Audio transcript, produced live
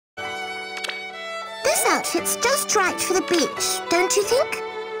This outfit's just right for the beach, don't you think?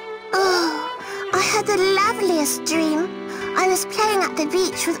 Oh, I had the loveliest dream. I was playing at the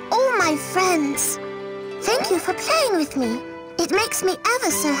beach with all my friends. Thank you for playing with me. It makes me ever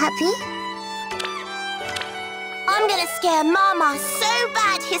so happy. I'm gonna scare Mama so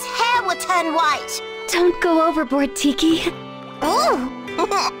bad his hair will turn white. Don't go overboard, Tiki. Oh!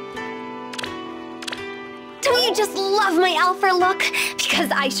 Don't you just love my alpha look?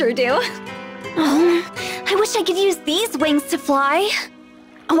 Because I sure do. Oh, I wish I could use these wings to fly.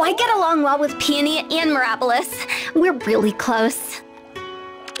 Oh, I get along well with Peony and Mirabilis. We're really close.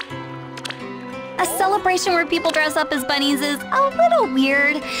 A celebration where people dress up as bunnies is a little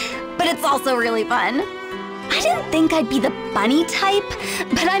weird, but it's also really fun. I didn't think I'd be the bunny type,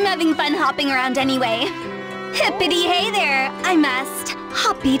 but I'm having fun hopping around anyway. Hippity hey there, I'm Est.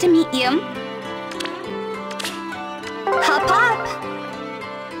 Happy to meet you. Hop hop!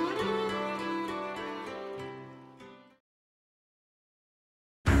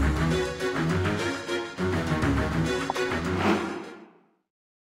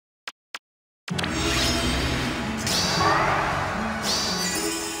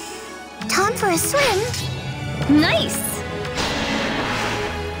 Time for a swim. Nice!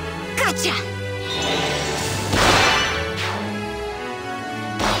 Gotcha!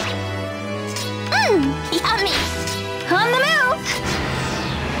 Yummy! On the move!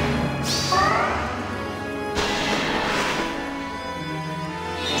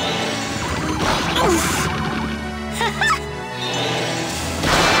 Oof!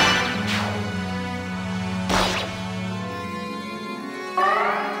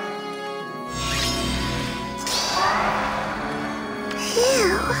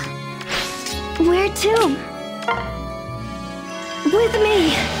 Phew. Where to? With me!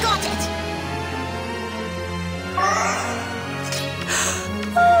 Got it!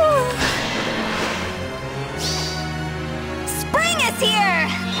 Spring is here!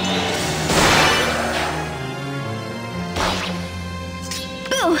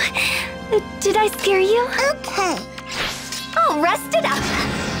 Boo! Did I scare you? Okay. I'll rest it up.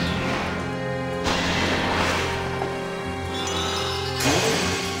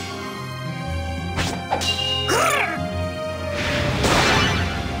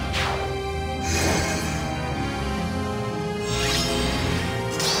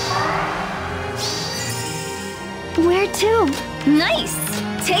 Where to? Nice!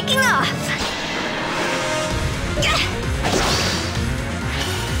 Taking off!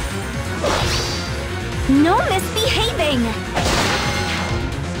 No misbehaving!